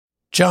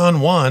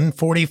John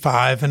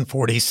 1:45 and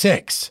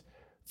 46.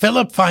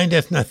 Philip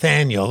findeth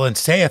Nathanael, and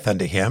saith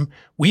unto him,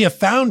 We have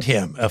found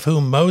him, of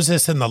whom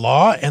Moses in the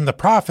law and the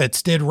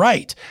prophets did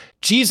write,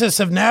 Jesus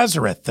of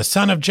Nazareth, the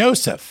son of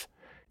Joseph.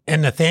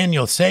 And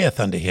Nathanael saith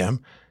unto him,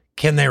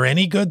 Can there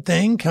any good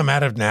thing come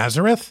out of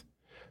Nazareth?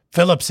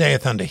 Philip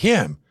saith unto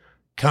him,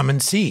 Come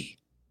and see.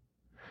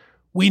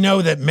 We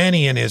know that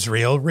many in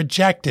Israel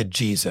rejected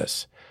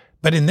Jesus,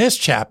 but in this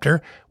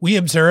chapter we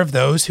observe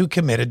those who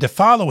committed to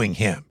following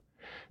him.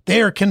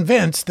 They are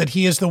convinced that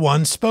he is the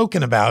one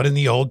spoken about in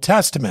the Old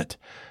Testament,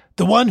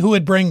 the one who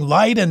would bring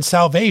light and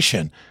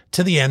salvation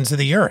to the ends of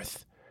the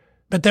earth.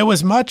 But there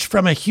was much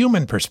from a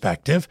human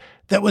perspective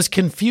that was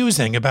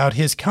confusing about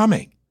his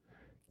coming.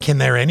 Can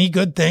there any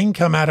good thing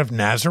come out of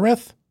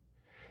Nazareth?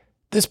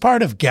 This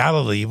part of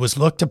Galilee was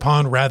looked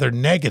upon rather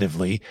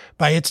negatively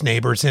by its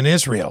neighbors in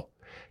Israel.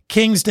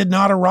 Kings did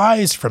not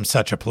arise from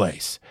such a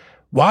place.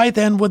 Why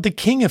then would the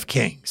King of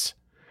Kings?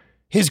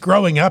 His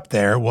growing up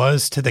there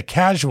was, to the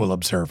casual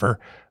observer,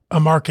 a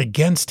mark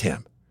against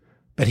him.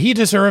 But he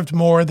deserved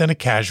more than a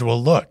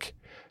casual look.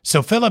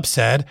 So Philip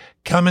said,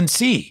 Come and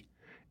see.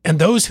 And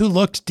those who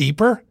looked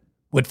deeper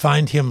would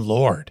find him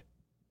Lord.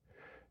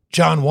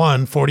 John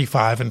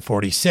 1:45 and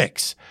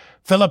 46.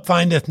 Philip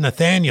findeth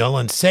Nathanael,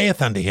 and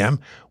saith unto him,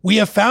 We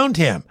have found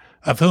him,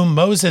 of whom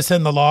Moses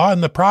in the law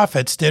and the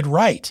prophets did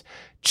write,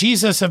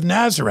 Jesus of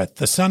Nazareth,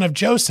 the son of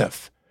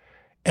Joseph.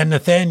 And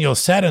Nathanael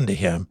said unto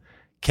him,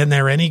 Can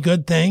there any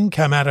good thing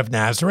come out of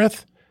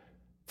Nazareth?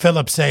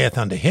 Philip saith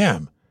unto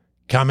him,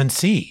 Come and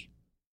see.